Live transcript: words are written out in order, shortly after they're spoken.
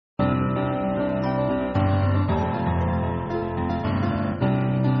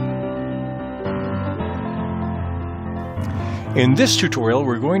In this tutorial,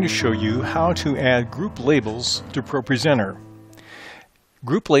 we're going to show you how to add group labels to ProPresenter.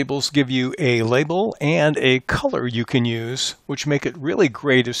 Group labels give you a label and a color you can use, which make it really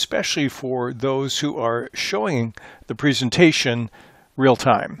great, especially for those who are showing the presentation real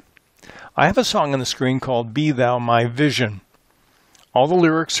time. I have a song on the screen called Be Thou My Vision. All the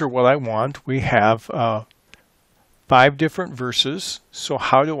lyrics are what I want. We have 5 different verses. So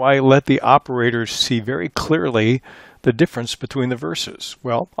how do I let the operators see very clearly the difference between the verses?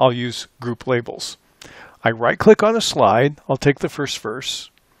 Well, I'll use group labels. I right-click on a slide, I'll take the first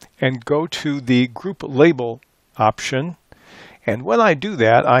verse, and go to the group label option. And when I do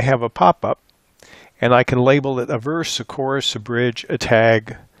that, I have a pop-up, and I can label it a verse, a chorus, a bridge, a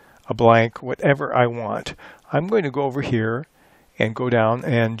tag, a blank, whatever I want. I'm going to go over here and go down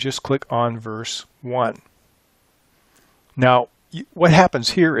and just click on verse 1. Now, what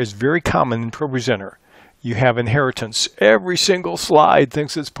happens here is very common in ProPresenter. You have inheritance. Every single slide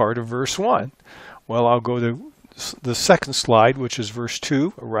thinks it's part of verse 1. Well, I'll go to the second slide, which is verse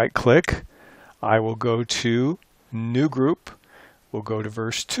 2, right click. I will go to New Group. We'll go to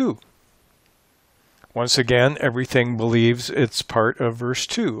verse 2. Once again, everything believes it's part of verse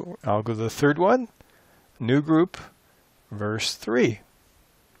 2. I'll go to the third one, New Group, verse 3.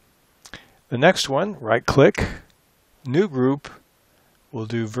 The next one, right click, New Group, we'll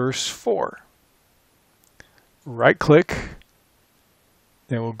do verse 4. Right click,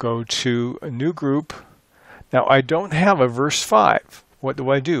 then we'll go to a new group. Now I don't have a verse 5. What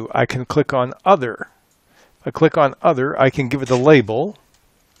do? I can click on Other. If I click on Other, I can give it a label.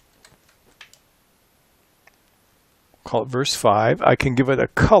 Call it verse 5. I can give it a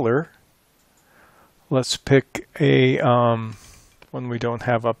color. Let's pick a one we don't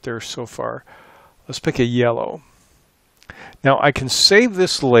have up there so far. Let's pick a yellow. Now I can save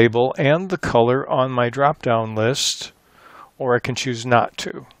this label and the color on my drop-down list, or I can choose not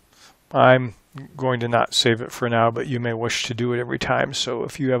to. I'm going to not save it for now, but you may wish to do it every time. So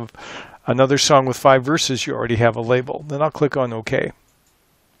if you have another song with 5 verses, you already have a label. Then I'll click on OK.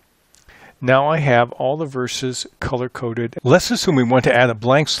 Now I have all the verses color-coded. Let's assume we want to add a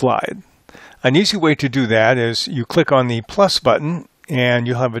blank slide. An easy way to do that is you click on the plus button, and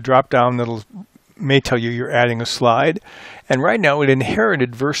you'll have a drop-down that'll may tell you you're adding a slide, and right now it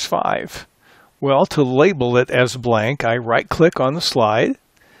inherited verse 5. Well, to label it as blank, I right-click on the slide,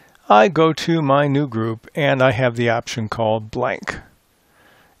 I go to my new group, and I have the option called blank.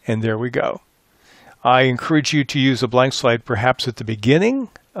 And there we go. I encourage you to use a blank slide perhaps at the beginning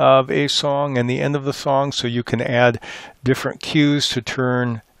of a song and the end of the song, so you can add different cues to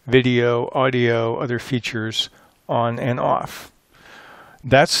turn video, audio, other features on and off.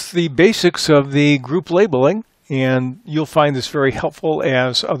 That's the basics of the group labeling, and you'll find this very helpful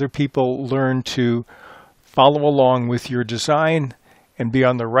as other people learn to follow along with your design and be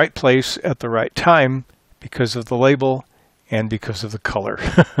on the right place at the right time because of the label and because of the color.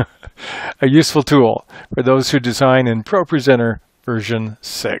 A useful tool for those who design in ProPresenter version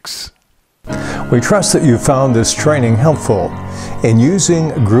 6. We trust that you found this training helpful in using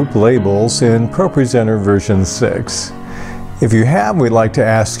group labels in ProPresenter version 6. If you have, we'd like to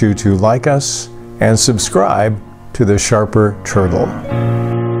ask you to like us and subscribe to the Sharper Turtle.